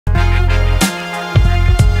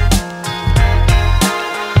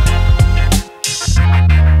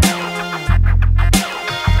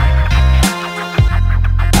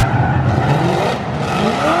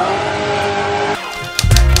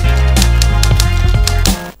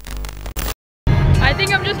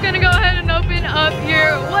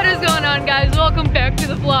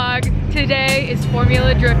Today is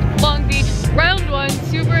Formula Drift Long Beach round 1.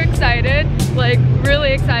 Super excited, like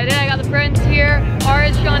really excited. I got the friends here,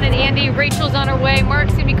 Aris, Sean, and Andy. Rachel's on her way.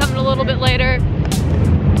 Mark's gonna be coming a little bit later.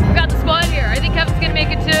 We got the squad here. I think Kevin's gonna make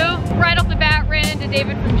it too. Right off the bat, ran into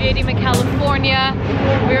David from JD California.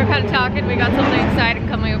 We were kind of talking. We got something exciting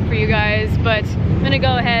coming up for you guys, but I'm gonna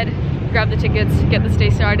go ahead, grab the tickets, get this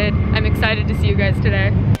day started. I'm excited to see you guys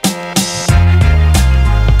today.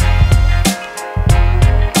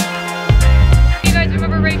 You guys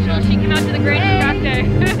remember Rachael? She came out to the Grand Track Day.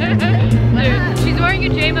 Dude, she's wearing a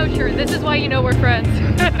JMO shirt. This is why you know we're friends.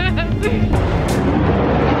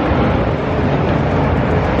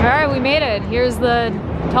 Alright, we made it. Here's the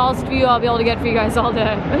tallest view I'll be able to get for you guys all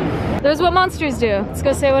day. There's What Monsters Do. Let's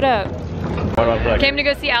go say what up. Came to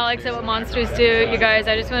go see Alex at What Monsters Do. You guys,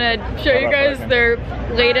 I just want to show you guys their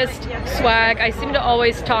latest swag. I seem to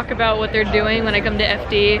always talk about what they're doing when I come to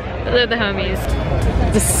FD. They're the homies.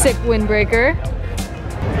 The sick windbreaker.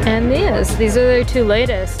 And these are their 2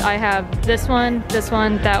 latest. I have this one, that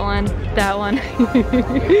one, that one.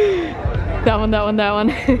 that one, that one.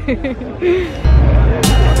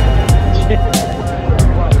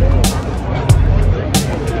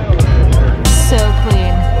 So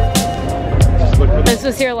clean. This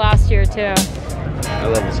was here last year too. I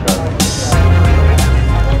love this car.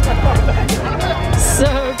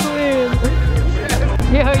 So clean.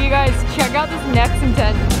 Yo, you guys, check out this next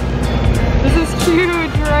intent. This is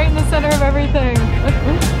huge, right in the center of everything.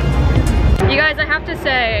 You guys, I have to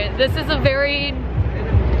say, this is a very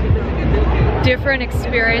different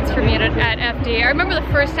experience for me at FD. I remember the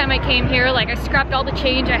first time I came here, like I scrapped all the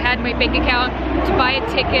change I had in my bank account to buy a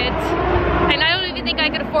ticket. And I don't even think I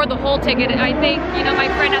could afford the whole ticket. I think, you know, my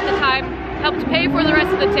friend at the time helped pay for the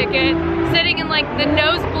rest of the ticket, sitting in like the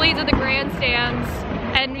nosebleeds of the grandstands.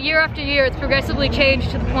 And year after year, it's progressively changed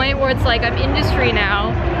to the point where it's like I'm industry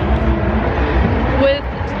now. With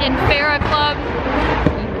Infera Club,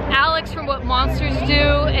 Alex from What Monsters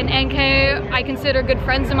Do, and NK, I consider good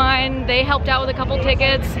friends of mine. They helped out with a couple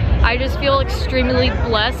tickets. I just feel extremely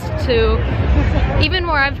blessed to, even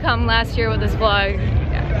where I've come last year with this vlog.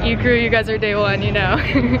 Ecrew, you guys are day 1, you know.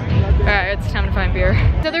 Alright, it's time to find beer.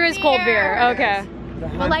 So there is cold beer, okay.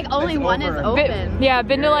 But like only one is open. Yeah,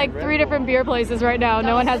 been to like 3 different beer places right now.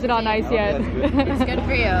 No one has it on ice yet. It's good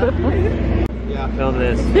for you. Yeah, film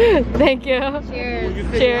this. Thank you. Cheers.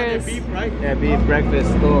 Cheers. Beef, right? Yeah, beef breakfast.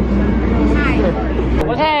 Cool.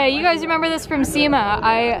 Hey, you guys remember this from SEMA?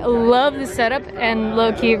 I love the setup and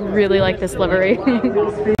low-key really like this livery. Alright,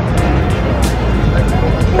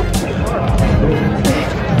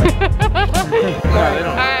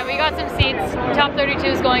 we got some seats. Top 32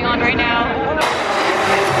 is going on right now.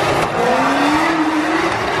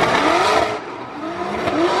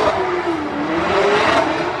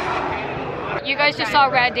 You guys just saw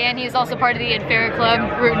Rad Dan. He's also part of the Infera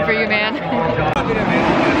Club. Rooting for you, man.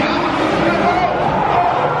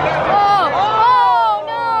 Oh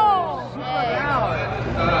no!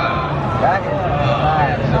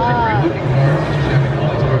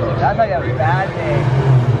 That's like a bad day.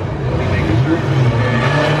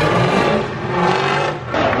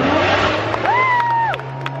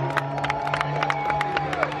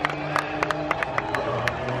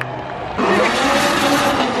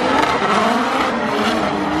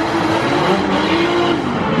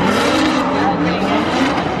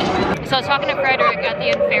 So I was talking to Frederick at the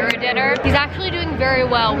Infera dinner. He's actually doing very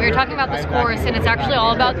well. We were talking about this course, and it's actually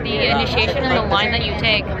all about the initiation and the line that you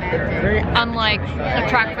take. Unlike a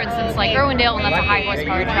track, for instance, like Irwindale, and that's a high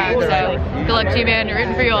horsepower track. So good luck to you, man.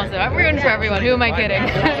 Rooting for you also. I'm rooting for everyone. Who am I kidding?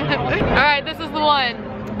 Alright, this is the one.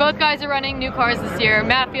 Both guys are running new cars this year.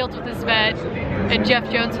 Matt Fields with his Vet, and Jeff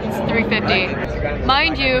Jones with his 350.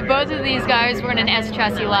 Mind you, both of these guys were in an S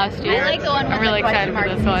chassis last year. I like the one with I'm really excited for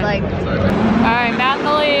this one. Like... Alright, Matt in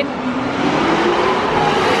the lead.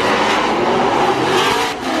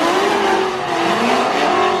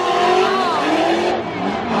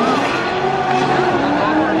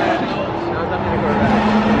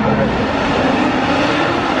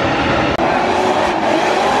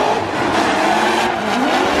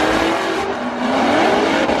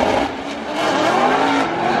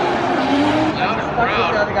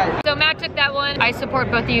 So Matt took that one. I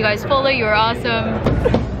support both of you guys fully. You are awesome.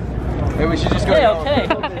 Hey, we should just go. Hey, okay.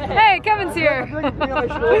 Hey, Kevin's here.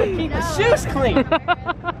 Keep the shoes clean.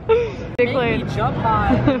 Make me jump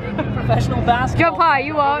high. Professional basketball. Jump high,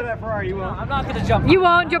 you won't. No, I'm not gonna jump high. You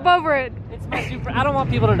won't, jump over it. It's my super, I don't want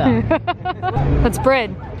people to know. That's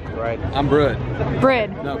Brid. Right. I'm Brud.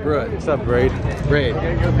 Brid. No, Brud. What's up, Braid? Braid.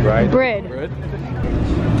 Right. Brid. Brud.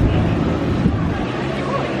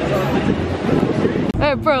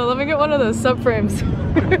 Hey bro, let me get one of those subframes.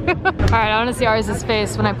 Alright, I want to see Ars's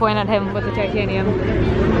face when I point at him with the titanium.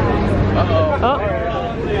 Uh-oh. Oh.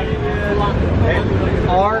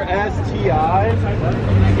 RSTI?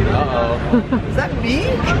 Uh-oh. Is that me?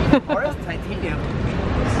 RS titanium.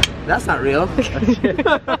 That's not real.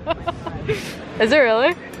 Is it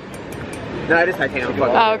really? No, it is titanium.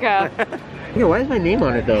 Oh, okay. Yeah, why is my name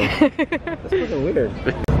on it though? That's fucking weird.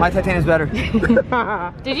 My titanium's better.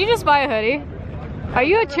 Did you just buy a hoodie? Are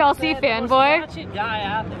you a Chelsea fanboy?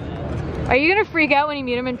 Are you gonna freak out when you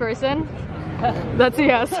meet him in person? That's a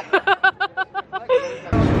yes.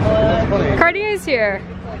 Cartier's here.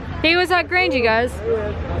 He was at Grange, you guys.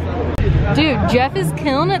 Dude, Jeff is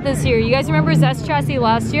killing it this year. You guys remember Zest Chassis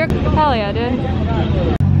last year? Hell yeah, dude.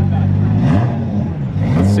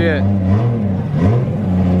 Let's see it.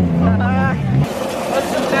 Put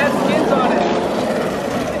some bad skins on it.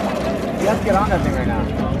 You have to get on that thing right now.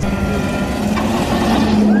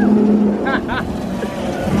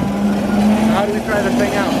 How do we try this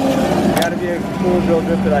thing out? You gotta be a cool drill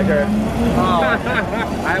drifter like her. Oh.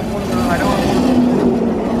 I want to, I don't.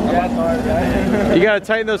 Yeah, it's hard, guys. You gotta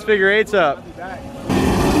tighten those figure eights up.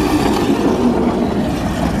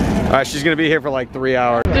 Alright, she's gonna be here for like 3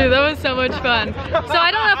 hours. Dude, that was so much fun. So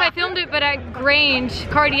I don't know if I filmed it, but at Grange,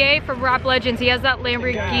 Cartier from Rap Legends, he has that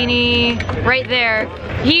Lamborghini right there.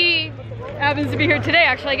 He happens to be here today,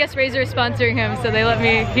 actually. I guess Razor is sponsoring him, so he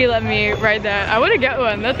let me ride that. I want to get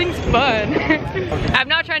one. That thing's fun. I'm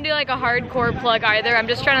not trying to do like a hardcore plug either. I'm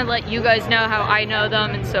just trying to let you guys know how I know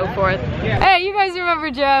them and so forth. Hey, you guys remember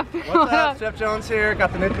Jeff? What's up? Jeff Jones here.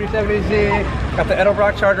 Got the new 370Z. Got the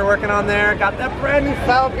Edelbrock Charger working on there. Got that brand new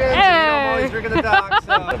Falcon. Hey. So you know I'm always drinking the dock.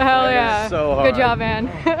 So. Hell yeah. So hard. Good job, man.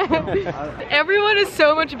 Everyone is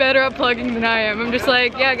so much better at plugging than I am. I'm just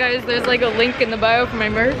like, yeah guys, there's like a link in the bio for my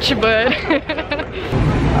merch, but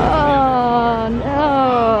oh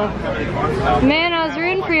no. Man, I was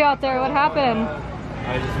rooting for you out there. What happened?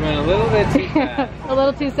 I just went a little bit too fast. A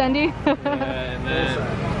little too sendy? Yeah, and then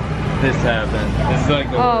this happened. This is like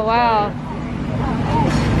the oh wow.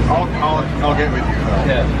 I'll get with you.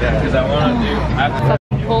 Yeah, because I want to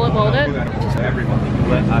do. Pull it, hold it?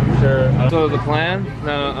 But I'm sure. So the plan?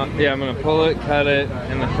 No, yeah, I'm gonna pull it, cut it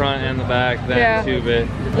in the front and the back, then tube it.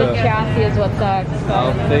 The chassis is what sucks.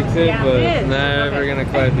 I'll fix it, but it's never gonna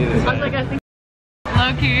quite be the same.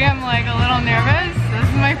 Low-key, I'm like a little nervous. This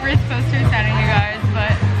is my first poster setting, you guys,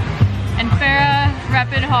 but and Farrah,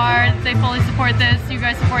 rep it hard. They fully support this. You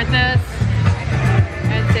guys support this.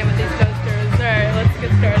 And same with these posters. Alright, let's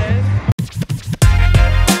get started.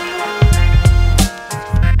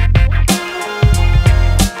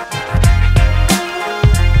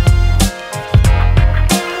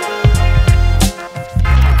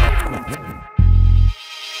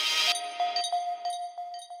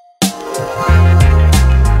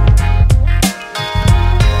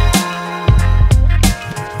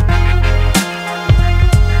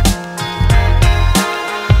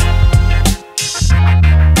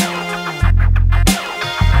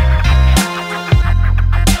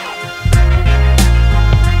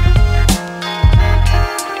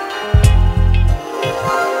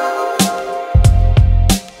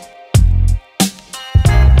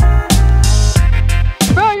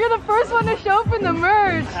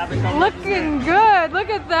 Looking good, look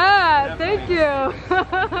at that, thank you.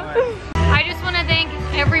 I just want to thank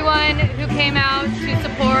everyone who came out to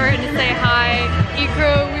support and to say hi.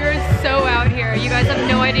 Ecrew, we were so out here. You guys have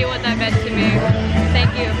no idea what that meant to me.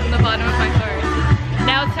 Thank you from the bottom of my heart.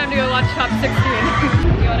 Now it's time to go watch Top 16.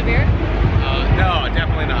 You want a beer? No,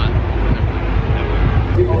 definitely not.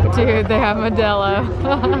 Dude, they have Modelo.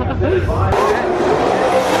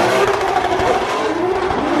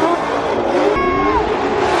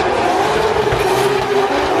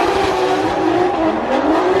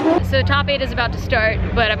 So top 8 is about to start,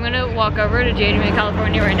 but I'm gonna walk over to JDM in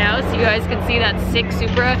California right now so you guys can see that sick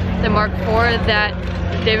Supra, the Mark IV that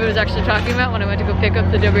David was actually talking about when I went to go pick up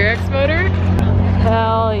the WRX motor.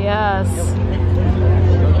 Hell yes.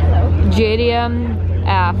 JDM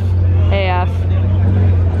AF.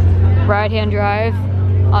 Right-hand drive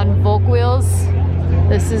on Volk wheels.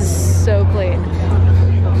 This is so clean.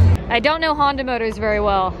 I don't know Honda motors very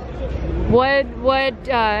well. What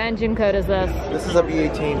engine code is this? This is a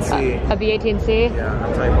B18C. A B18C? Yeah,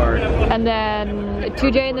 a Type R. And then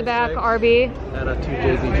 2J in the back, RB? And a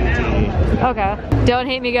 2J BGT. Okay. Don't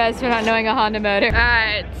hate me guys for not knowing a Honda motor.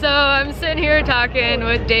 Alright, so I'm sitting here talking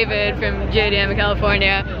with David from JDM in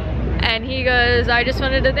California. And he goes, I just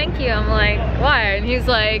wanted to thank you. I'm like, why? And he's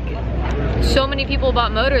like, so many people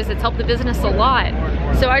bought motors, it's helped the business a lot.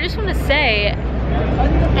 So I just want to say,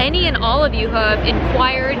 any and all of you who have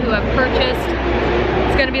inquired, who have purchased.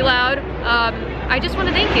 It's gonna be loud. I just want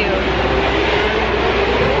to thank you.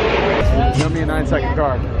 Give me a 9-second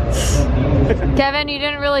car. Kevin, you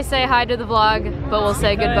didn't really say hi to the vlog, but we'll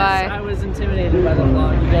say goodbye. I was intimidated by the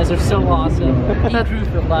vlog. You guys are so awesome. Ecrew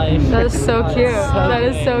for life. That is so cute. That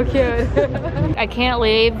is so cute. I can't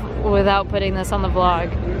leave without putting this on the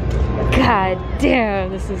vlog. God damn,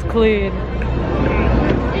 this is clean.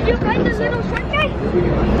 Did you find the little shark guy?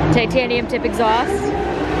 Titanium tip exhaust.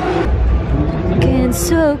 Looking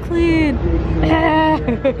so clean.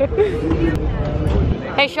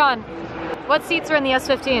 Hey Sean, what seats are in the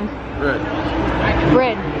S15? Brid.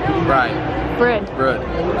 Brid. Bride. Brid. Brid.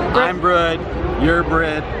 I'm Brid. You're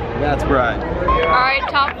Brid. That's Bride. Alright,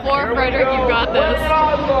 top 4, Frederick, you've got this.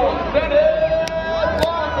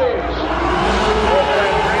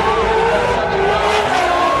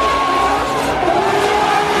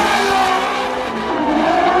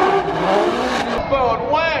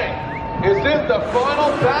 Is this the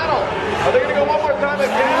final battle? Are they going to go one more time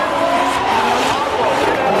again?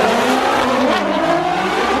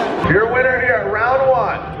 Your winner here at round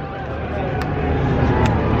 1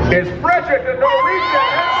 is Frederick, the Norwegian.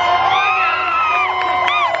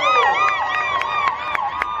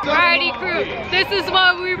 Alright, Ecrew, this is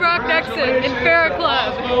what we rock next in Fair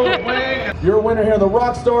Club. Your winner here, the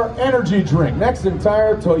Rockstar Energy Drink. Next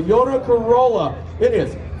entire Toyota Corolla. It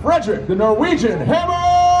is Frederick, the Norwegian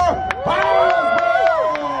Hammer.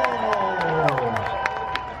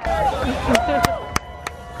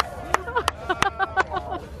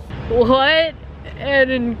 What an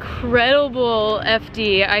incredible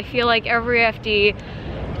FD. I feel like every FD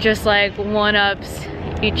just like one-ups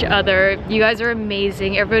each other. You guys are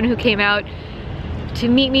amazing. Everyone who came out to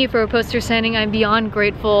meet me for a poster signing, I'm beyond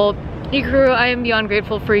grateful. Ecrew, I am beyond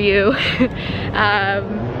grateful for you.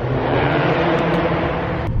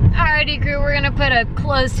 Alright, Ecrew, we're gonna put a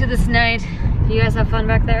close to this night. You guys have fun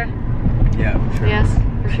back there? Yeah, for sure. Yes,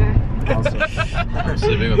 for sure.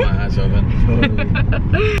 Sleeping with my eyes open.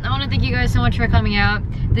 I want to thank you guys so much for coming out.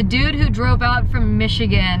 The dude who drove out from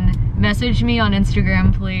Michigan, message me on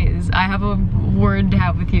Instagram, please. I have a word to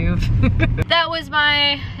have with you. That was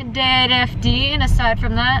my day at FD, and aside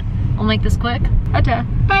from that, I'll make this quick. Okay,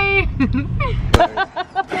 bye.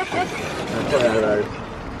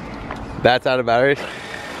 That's out of batteries?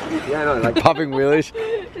 Yeah, I know, like Popping wheelies?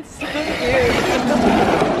 It's so weird.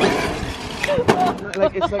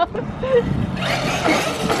 like it's like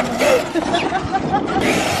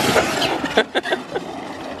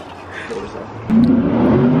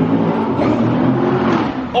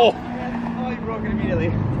Oh! Oh, you broke it immediately.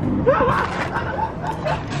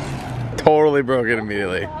 Totally broke it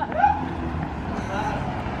immediately.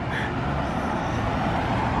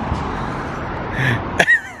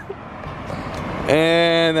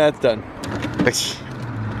 And that's done.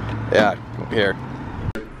 Yeah, here.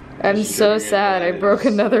 I'm so sad. I broke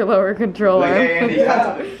another lower controller.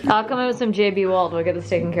 I'll come in with some JB Walt. We'll get this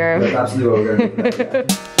taken care of. Absolutely okay.